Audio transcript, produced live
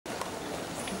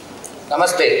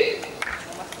Namaste.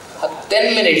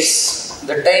 10 minutes,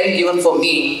 the time given for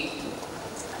me,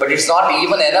 but it's not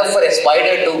even enough for a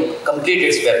spider to complete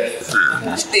its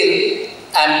web. Still,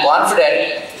 I am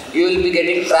confident you will be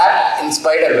getting trapped in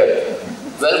spider web.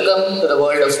 Welcome to the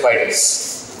world of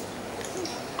spiders.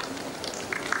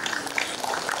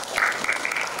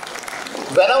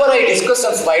 Whenever I discuss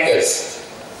on spiders,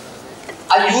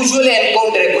 I usually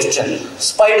encounter a question.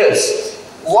 Spiders,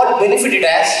 what benefit it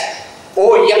has?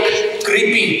 Oh, yuck,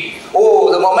 creepy.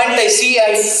 Oh, the moment I see,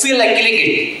 I feel like killing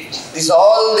it. These are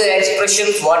all the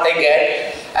expressions what I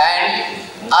get, and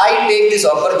I take this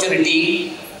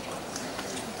opportunity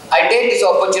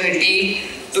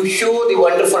to show the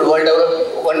wonderful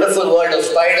world of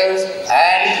spiders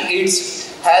and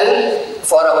its help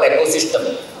for our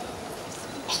ecosystem.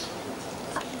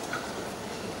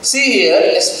 See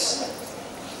here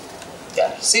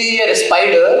a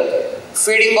spider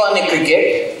feeding on a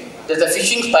cricket. There's a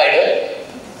fishing spider,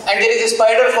 and there is a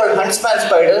spider called huntsman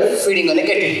spider feeding on a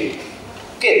caterpillar.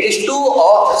 Okay, these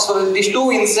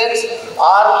two insects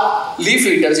are leaf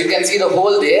eaters. You can see the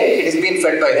hole there. It is being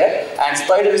fed by that, and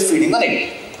spider is feeding on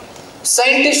it.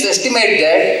 Scientists estimate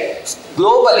that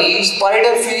globally,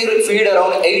 spider feed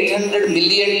around 800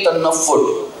 million tons of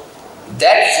food.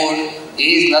 That food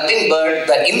is nothing but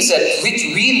the insect which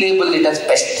we label it as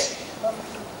pest.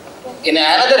 In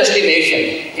another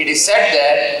estimation, it is said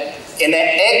that in an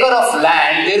acre of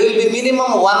land, there will be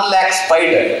minimum 1 lakh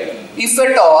spider. If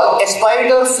at all, a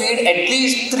spider feed at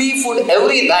least 3 food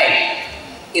every night.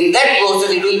 In that process,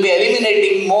 it will be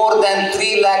eliminating more than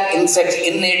 3 lakh insects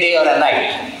in a day or a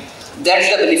night. That's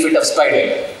the benefit of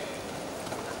spider.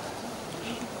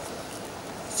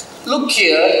 Look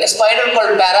here, a spider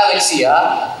called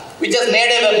Paravexia, which has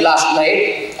made a web last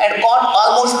night and caught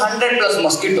almost 100 plus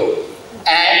mosquito.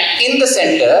 And in the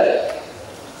center,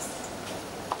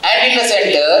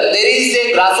 there is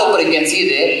a grasshopper. You can see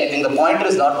there. I think the pointer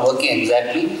is not working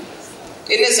exactly.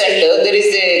 In the center, there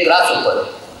is a grasshopper.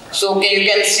 So you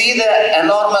can see the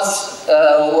enormous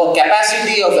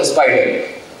capacity of a spider.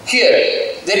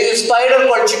 Here, there is a spider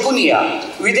called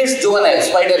chikungunya with its juvenile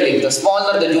spider leg. The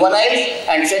smaller the juvenile,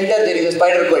 and center there is a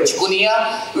spider called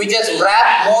chikungunya which has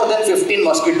wrapped more than 15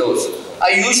 mosquitoes. I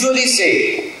usually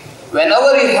say,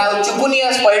 whenever you have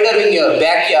chikungunya spider in your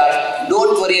backyard,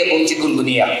 don't worry about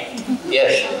chikungunya.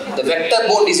 Yes, the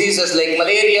vector-borne diseases like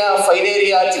malaria,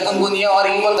 filaria, chikungunya, or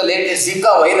even the latest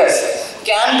Zika virus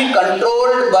can be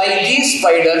controlled by these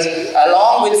spiders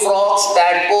along with frogs,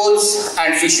 tadpoles,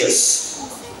 and fishes.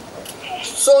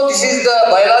 So this is the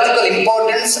biological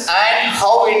importance and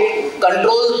how it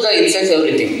controls the insects,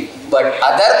 everything. But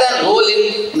other than role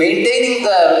in maintaining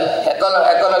the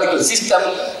ecological system,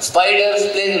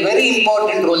 spiders play a very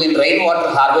important role in rainwater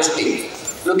harvesting.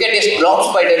 Look at this ground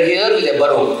spider here with a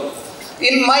burrow.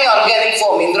 In my organic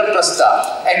form,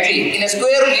 Indraprastha, actually in a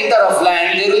square meter of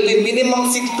land, there will be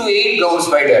minimum 6 to 8 ground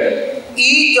spiders.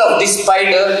 Each of these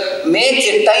spider makes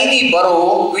a tiny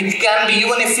burrow which can be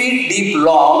even a feet deep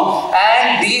long,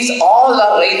 and these all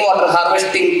are rainwater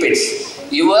harvesting pits.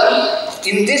 Even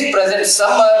in this present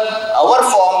summer, our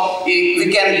farm,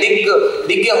 we can dig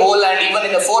a hole, and even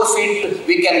in the 4 feet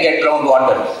we can get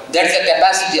groundwater. That's the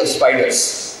capacity of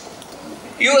spiders.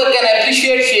 You can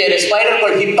appreciate here a spider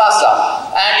called Hipasa,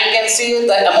 and you can see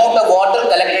the amount of water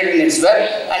collected in its web,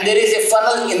 and there is a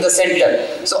funnel in the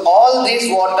center. So all this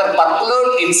water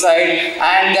percolate inside,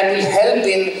 and that will help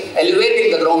in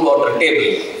elevating the groundwater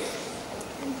table.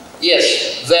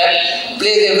 Yes, web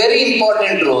plays a very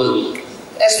important role.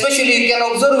 Especially you can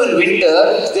observe in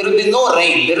winter, there will be no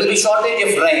rain, there will be shortage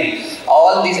of rain.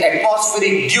 All this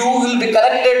atmospheric dew will be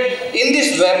collected in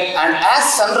this web, and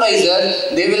as sun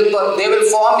rises, they will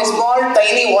form a small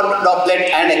tiny water droplet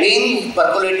and again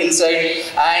percolate inside,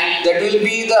 and that will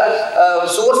be the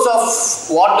source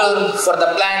of water for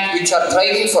the plant which are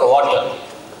thriving for water.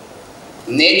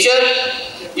 Nature,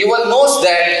 you will know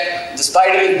that the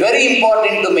spider is very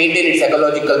important to maintain its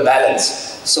ecological balance.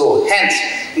 So hence,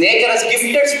 nature has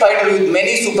gifted spider with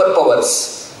many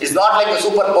superpowers. It's not like the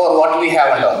superpower what we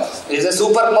have and all. It is a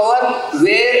superpower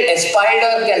where a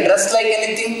spider can dress like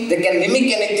anything, they can mimic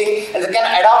anything, and they can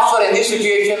adapt for any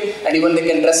situation, and even they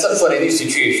can dress up for any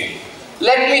situation.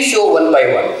 Let me show one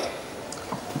by one.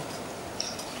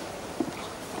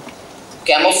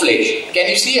 Camouflage. Can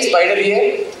you see a spider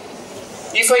here?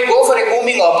 If I go for a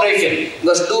combing operation,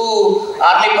 because 2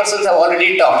 army persons have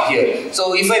already talked here.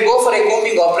 So if I go for a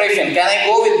combing operation, can I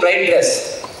go with bright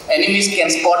dress? Enemies can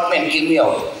spot me and kill me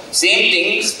out. Same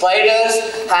thing, spiders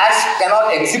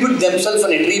cannot exhibit themselves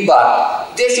on a tree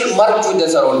bark. They should merge with the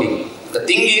surrounding. The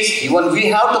thing is, even we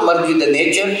have to merge with the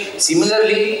nature.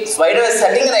 Similarly, spider is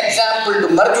setting an example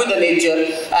to merge with the nature,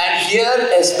 and here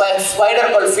a spider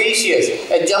called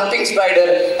Fascius, a jumping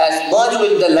spider, has merged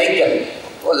with the lichen.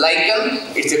 Lichen,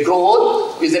 it's a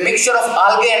growth, it's a mixture of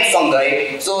algae and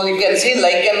fungi. So you can see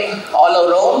lichen all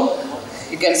around.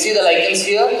 You can see the lichens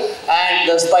here, and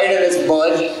the spider is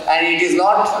merged, and it is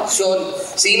not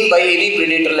seen by any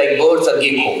predator like birds or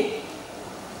gecko.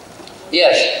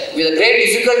 Yes, with a great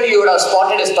difficulty you would have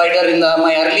spotted a spider in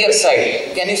my earlier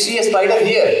side. Can you see a spider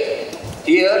here?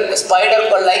 Here, a spider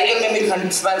called lichen mimic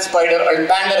huntsman spider or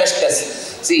Pandarustus.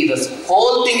 See, this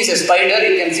whole thing is a spider.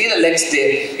 You can see the legs there.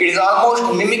 It is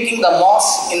almost mimicking the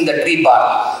moss in the tree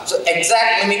bark. So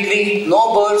exact mimicry,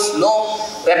 no birds, no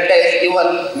reptiles,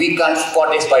 even we can't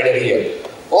spot a spider here.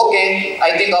 Okay,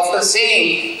 I think after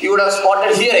saying, you would have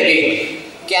spotted here again.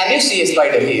 Can you see a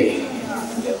spider here?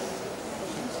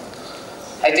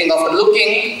 I think after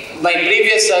looking my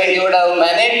previous side, you would have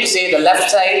managed to say the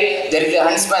left side, there is a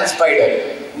huntsman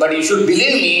spider. But you should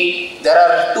believe me, there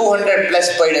are 200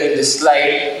 plus spiders in this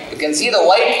slide. You can see the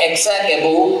white egg sac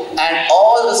above, and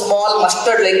all the small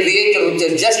mustard-like creatures which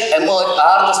have just emerged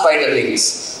are the spiderlings.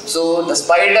 So the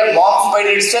spider, mom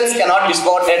spider itself cannot be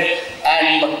spotted,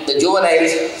 and the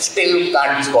juveniles still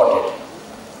can't be spotted.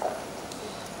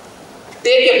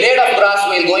 Take a blade of grass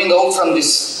while going out from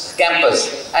this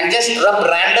campus and just rub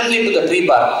randomly to the tree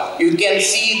bark. You can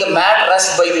see the mad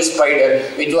rush by the spider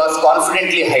which was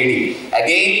confidently hiding.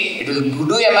 Again, it will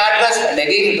do a mad rush, and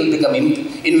again it will become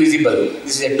invisible.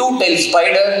 This is a two-tailed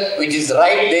spider which is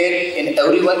right there in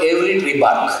every tree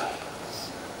bark.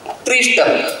 Tree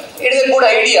stump. It is a good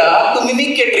idea to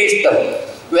mimic a tree stump.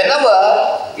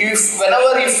 Whenever you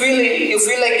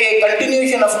feel like a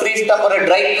continuation of tree stump or a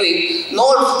dry twig,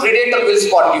 no predator will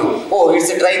spot you. Oh, it's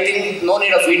a dry thing, no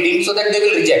need of eating, so that they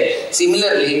will reject.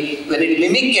 Similarly, when it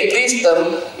mimics a tree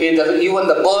stump, even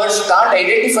the birds can't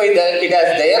identify that it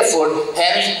as their food,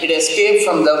 hence it escapes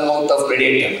from the mouth of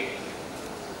predator.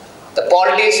 The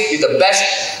poultice is the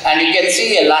best, and you can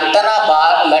see a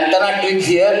lantana twig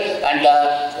here, and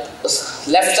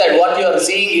left side what you are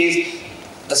seeing is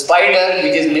the spider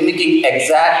which is mimicking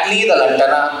exactly the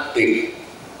lantana twig.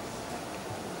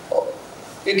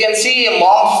 You can see a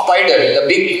mom spider, the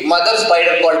big mother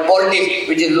spider called poultice,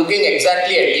 which is looking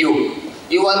exactly at you.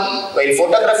 Even while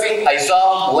photographing, I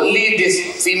saw only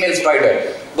this female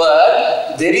spider.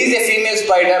 But there is a female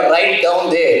spider right down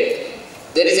there.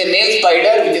 There is a male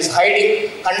spider which is hiding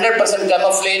 100%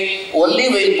 camouflage. Only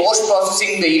while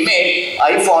post-processing the image,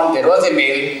 I found there was a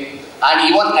male, and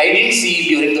even I didn't see it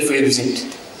during the field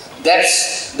visit.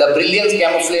 That's the brilliance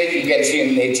camouflage you can see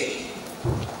in nature.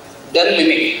 Dung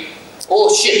mimic.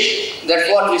 Oh shit, that's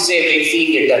what we say when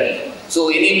seeing a dung. So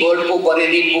any bird poop or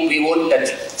any poop we won't touch.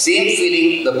 Same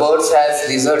feeling the birds has,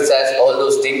 lizards has, all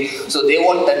those things. So they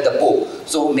won't touch the poop.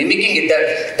 So mimicking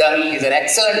a dung is an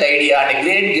excellent idea and a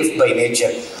great gift by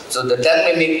nature. So the dung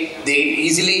mimic, they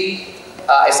easily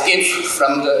escape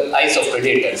from the eyes of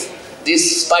predators.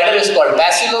 This spider is called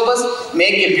Bacillobus,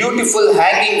 make a beautiful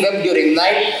hanging web during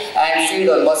night and feed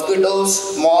on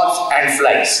mosquitoes, moths and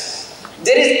flies.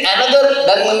 There is another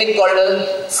dung mimic called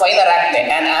a fine arachne,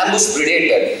 an ambush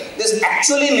predator. This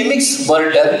actually mimics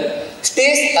bird dung,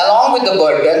 stays along with the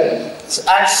bird dung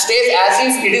and stays as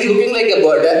if it is looking like a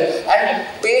bird dung, and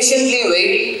patiently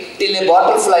wait till a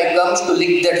bottlefly comes to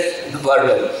lick that bird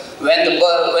dung. When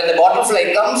the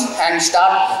bottlefly comes and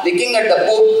start licking at the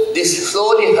poop, this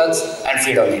slowly hugs and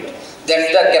feed on it.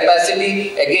 That's the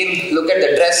capacity. Again, look at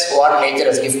the dress what nature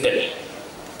has gifted.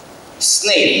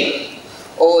 Snail.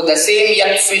 Oh, the same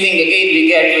yuck feeling again we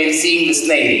get while seeing the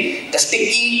snail. The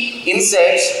sticky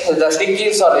insects,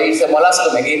 it's a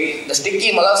molluscum again. The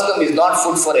sticky molluscum is not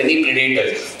food for any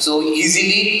predator. So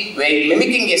easily, while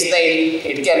mimicking a snail,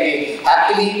 it can be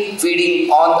happily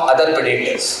feeding on other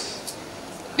predators.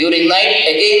 During night,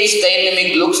 again snail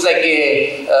mimic looks like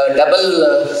a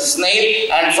double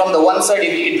snail, and from the one side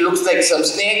it looks like some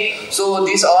snake. So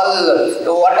these all,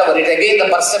 whatever, it again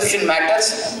the perception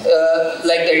matters,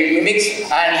 like it mimics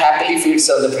and happily feeds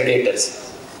on the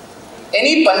predators.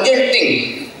 Any pungent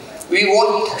thing, we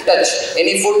won't touch.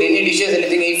 Any food, any dishes,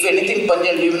 anything, if anything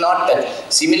pungent, we will not touch.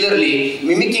 Similarly,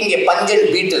 mimicking a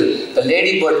pungent beetle, the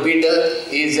ladybird beetle,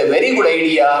 is a very good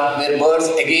idea where birds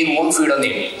again won't feed on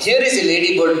it. Here is a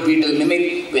ladybird beetle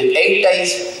mimic with 8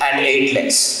 eyes and 8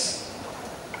 legs.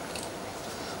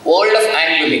 World of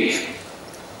ant mimic.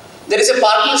 There is a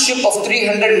partnership of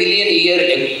 300 million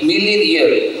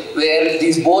year where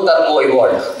these both are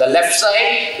co-evolved. The left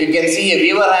side, you can see a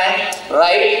weaver ant.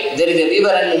 Right, there is a weaver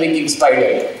ant mimicking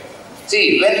spider.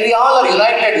 See, when we all are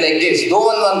united like this, no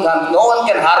one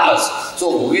can harm us.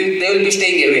 So they will be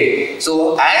staying away.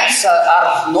 So ants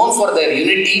are known for their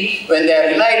unity. When they are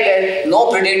united, no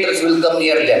predators will come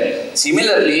near them.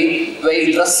 Similarly,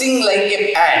 while dressing like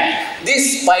an ant,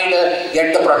 this spider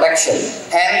get the protection.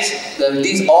 Hence,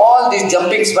 all these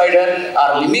jumping spiders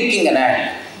are mimicking an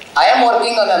ant. I am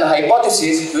working on an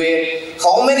hypothesis where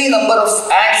how many number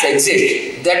of ants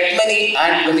exist, that many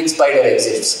ant mimic spider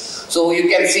exists. So you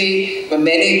can see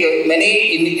many,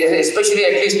 especially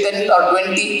at least 10 or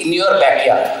 20 in your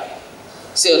backyard.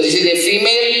 So this is a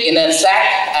female in a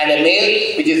sac and a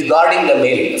male which is guarding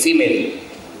the female.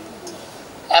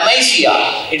 Amnesia,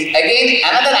 it's again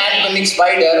another ant mimic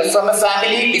spider from a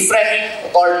family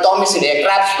different called Thomisidae, a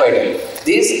crab spider.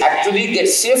 This actually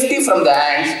gets safety from the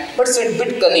ants, but it's a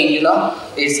bit cunning, you know.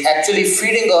 It's actually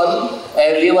feeding on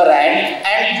a river ant,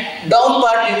 and down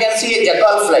part you can see a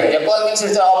jackal fly. Jackal means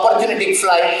it's an opportunistic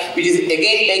fly which is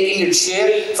again taking its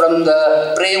share from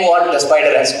the prey what the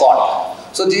spider has caught.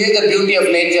 So this is the beauty of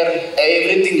nature,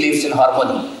 everything lives in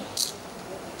harmony.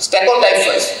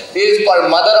 Stegotyphus, this is called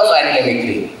mother of ant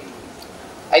mimicry.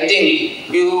 I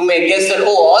think you may guess that,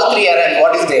 oh, all three are ant,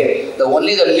 what is there?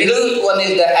 Only the middle one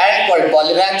is the ant called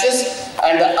Polyrhachis,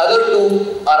 and the other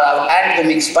two are ant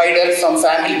mimic spiders from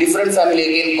different family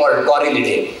again called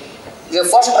Coryllidae. The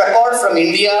first record from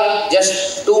India,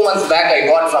 just 2 months back I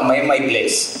got from my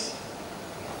place.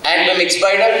 Ant mimic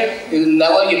spider,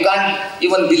 you can't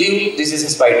even believe this is a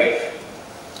spider.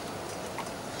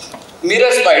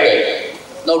 Mirror spider.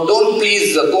 Now don't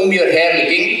please comb your hair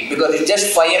looking, because it's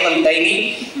just 5 mm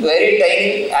tiny, very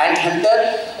tiny ant hunter,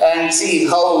 and see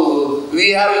how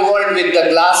we have evolved with the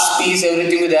glass piece,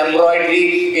 everything with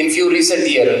embroidery in few recent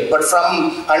years. But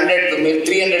from 100 to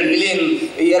 300 million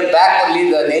years back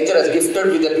only, the nature has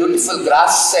gifted with a beautiful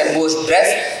grass embossed dress,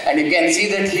 and you can see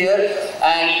that here,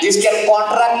 and this can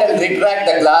contract and retract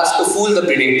the glass to fool the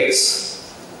predators.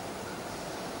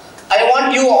 I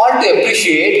want you all to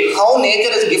appreciate how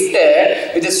nature is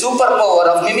gifted with the superpower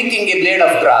of mimicking a blade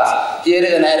of grass. Here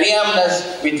is an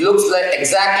Ariamnus which looks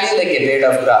exactly like a blade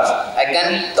of grass. I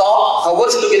can talk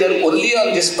hours together only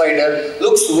on this spider.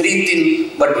 Looks very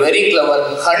thin but very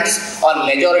clever. Hunts on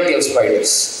majority of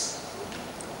spiders.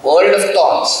 World of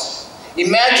thorns.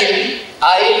 Imagine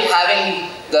I having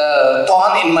the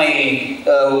thorn in my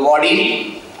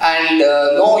body, and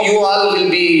no, you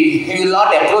will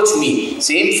not approach me.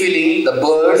 Same feeling, the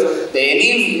birds,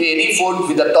 any food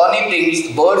with the thorny things,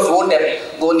 birds won't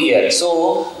go near.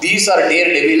 So these are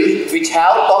daredevils which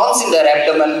have thorns in their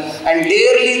abdomen, and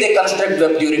rarely they construct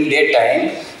web during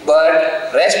daytime,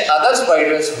 but other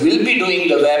spiders will be doing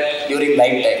the web during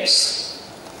night times.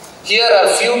 Here are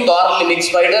few thorn mimic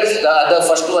spiders. The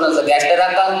first one is the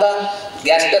Gasterakantha.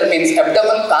 Gaster means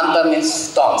abdomen, Kantha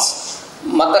means thorns.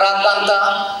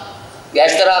 Makarakantha,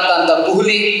 Gasterakantha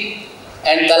Kuhli,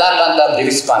 and Kalakantha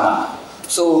brevispana.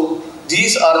 So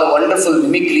these are the wonderful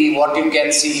mimicry what you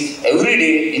can see every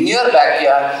day in your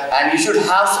backyard, and you should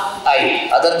have eye.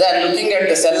 Other than looking at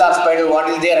the cellar spider, what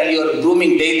is there, and you are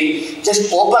grooming daily,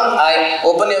 just open up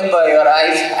your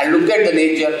eyes and look at the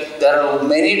nature. There are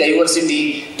many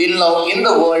diversity. Till now in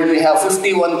the world we have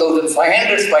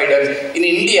 51,500 spiders. In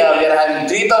India we are having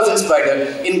 3,000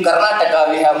 spiders. In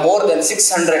Karnataka we have more than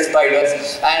 600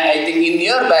 spiders. And I think in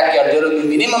your backyard there will be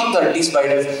minimum 30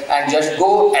 spiders, and just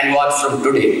go and watch from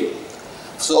today.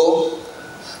 So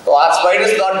are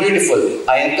spiders not beautiful?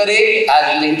 I encourage,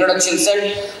 as in the introduction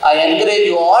said, I encourage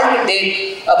you all to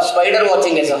take up spider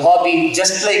watching as a hobby,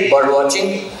 just like bird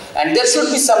watching. And there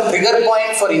should be some trigger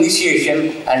point for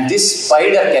initiation, and this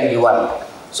spider can be one.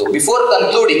 So before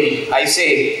concluding, I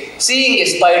say, seeing a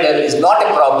spider is not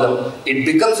a problem, it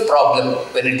becomes a problem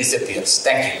when it disappears.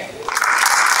 Thank you.